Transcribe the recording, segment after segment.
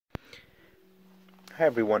Hi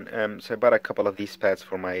everyone. So I bought a couple of these pads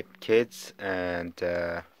for my kids, and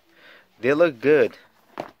they look good.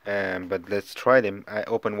 But let's try them. I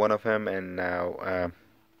opened one of them, and now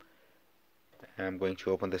I'm going to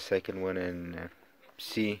open the second one and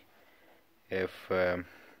see if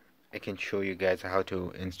I can show you guys how to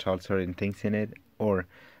install certain things in it, or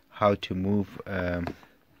how to move the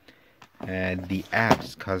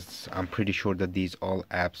apps, because I'm pretty sure that these all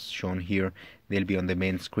apps shown here, they'll be on the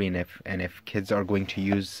main screen. If kids are going to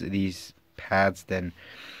use these pads, then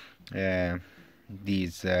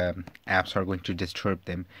these apps are going to disturb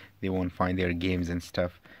them. They won't find their games and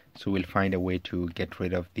stuff. So we'll find a way to get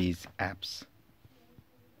rid of these apps.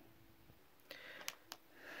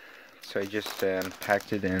 So I just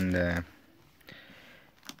packed it and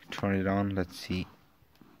turn it on. Let's see.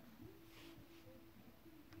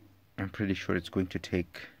 I'm pretty sure it's going to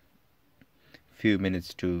take a few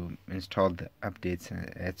minutes to install the updates,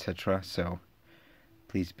 etc. So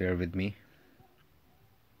please bear with me.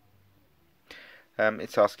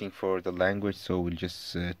 It's asking for the language, so we'll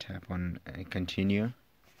just tap on continue.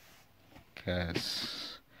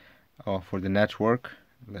 Because for the network,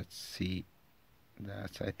 let's see.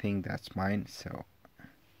 I think that's mine. So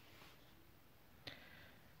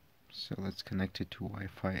let's connect it to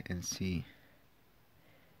Wi-Fi and see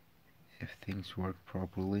if things work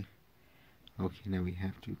properly. Okay, now we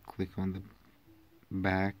have to click on the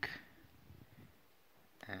back,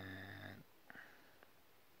 and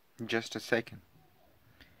just a second,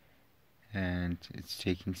 and it's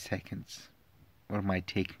taking seconds, or might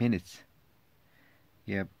take minutes.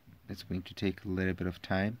 Yep, it's going to take a little bit of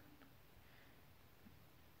time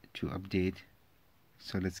to update,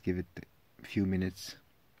 so let's give it a few minutes,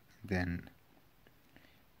 then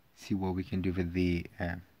see what we can do with the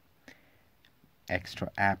extra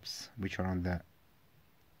apps which are on the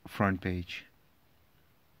front page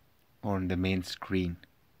or on the main screen.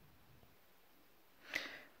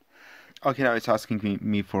 Okay, now it's asking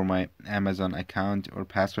me for my Amazon account or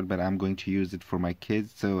password, but I'm going to use it for my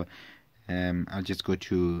kids, so I'll just go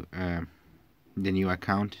to the new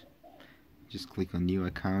account. Just click on new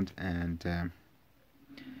account and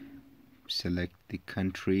select the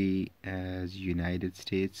country as United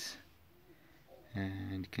States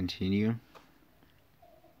and continue.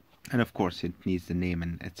 And of course it needs the name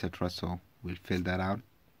and etc, so we'll fill that out.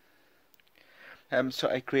 So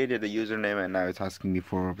I created a username, and now it's asking me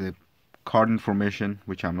for the card information,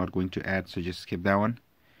 which I'm not going to add, so just skip that one.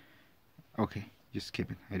 Okay, just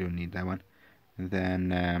skip it, I don't need that one. And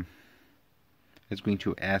then it's going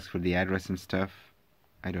to ask for the address and stuff.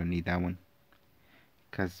 I don't need that one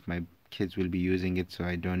because my kids will be using it, so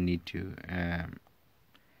I don't need to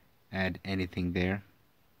add anything there.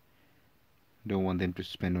 Don't want them to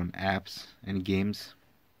spend on apps and games.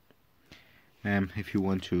 If you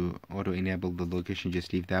want to auto enable the location,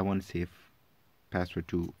 just leave that one. Save password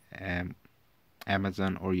to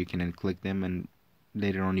Amazon, or you can unclick them, and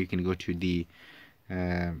later on you can go to the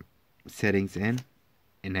settings and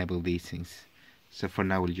enable these things. So for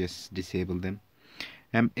now we'll just disable them.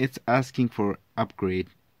 It's asking for upgrade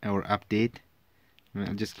or update.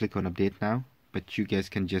 I'll just click on update now, but you guys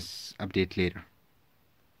can just update later.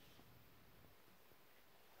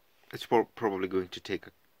 It's probably going to take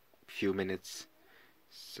a few minutes,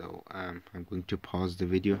 so I'm going to pause the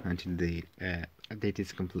video until the update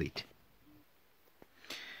is complete.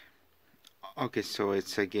 Okay, so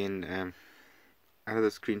it's again another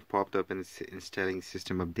screen popped up, and it's installing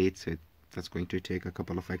system update, so that's going to take a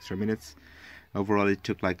couple of extra minutes. Overall it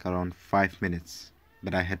took like around 5 minutes,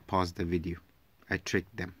 but I had paused the video. I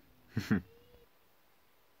tricked them.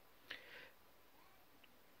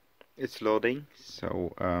 It's loading,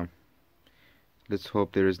 so let's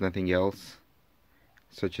hope there is nothing else,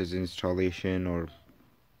 such as installation or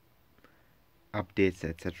updates,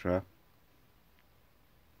 etc.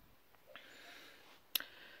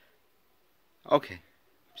 Okay,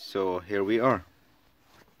 so here we are.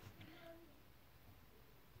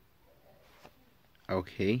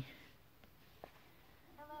 Okay.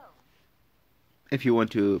 If you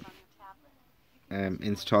want to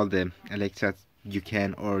install the Alexa, you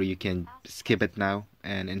can, or you can skip it now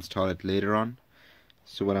and install it later on.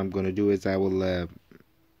 So what I'm going to do is I will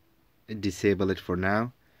disable it for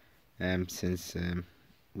now, since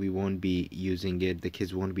we won't be using it, the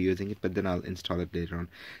kids won't be using it, but then I'll install it later on.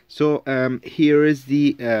 So here is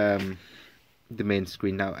the main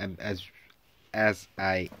screen now. As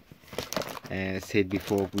I said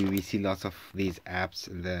before, we see lots of these apps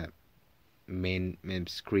in the main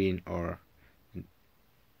screen, or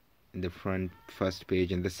in the first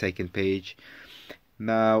page and the second page.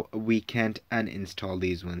 Now we can't uninstall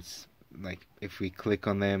these ones, like if we click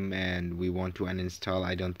on them and we want to uninstall,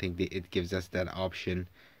 I don't think that it gives us that option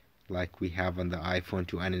like we have on the iPhone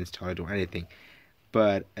to uninstall it or anything.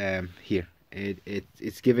 But here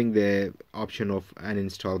it's giving the option of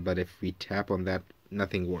uninstall, but if we tap on that,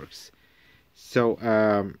 nothing works.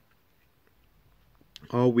 So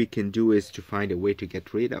all we can do is to find a way to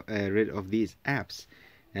get rid of these apps,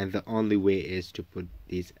 and the only way is to put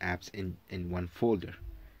these apps in one folder,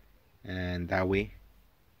 and that way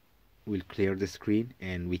we'll clear the screen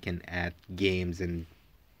and we can add games and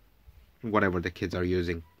whatever the kids are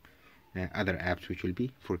using, other apps which will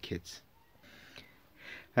be for kids.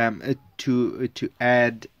 To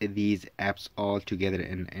add these apps all together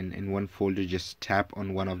in one folder, just tap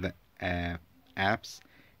on one of the apps,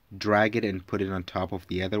 drag it and put it on top of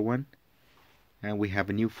the other one, and we have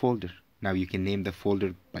a new folder. Now you can name the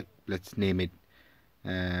folder, like let's name it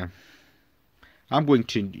I'm going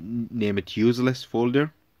to name it useless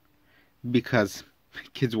folder because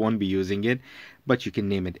kids won't be using it, but you can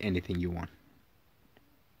name it anything you want.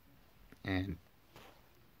 And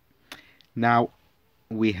now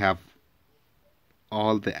we have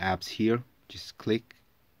all the apps here. Just click,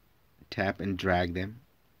 tap and drag them,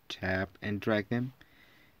 tap and drag them,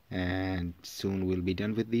 and soon we'll be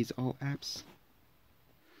done with these all apps.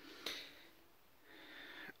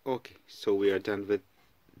 Okay, so we are done with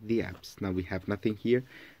the apps. Now we have nothing here.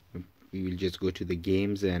 We will just go to the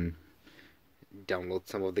games and download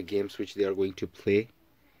some of the games which they are going to play,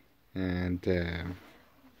 and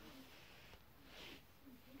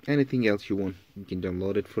anything else you want, you can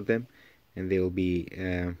download it for them, and they will be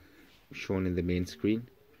shown in the main screen,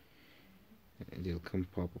 and they'll come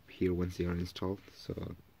pop up here once they are installed. So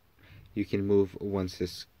you can move once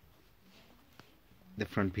the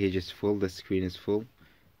front page is full, the screen is full.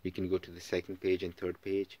 You can go to the second page and third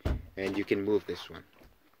page, and you can move this one.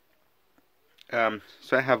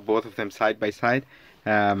 So I have both of them side by side.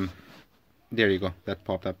 There you go, that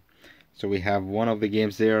popped up. So we have one of the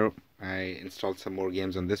games there. I installed some more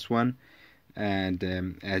games on this one, and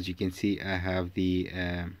as you can see, I have the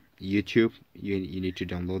YouTube. You need to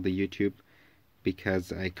download the YouTube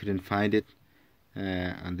because I couldn't find it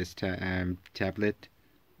on this tablet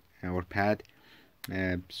or pad.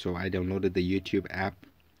 So I downloaded the YouTube app.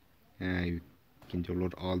 You can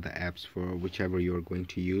download all the apps for whichever you are going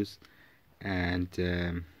to use, and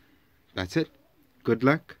that's it. Good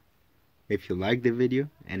luck. If you liked the video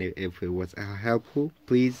and if it was helpful,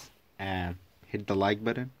 please hit the like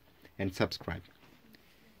button and subscribe.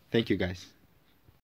 Thank you guys.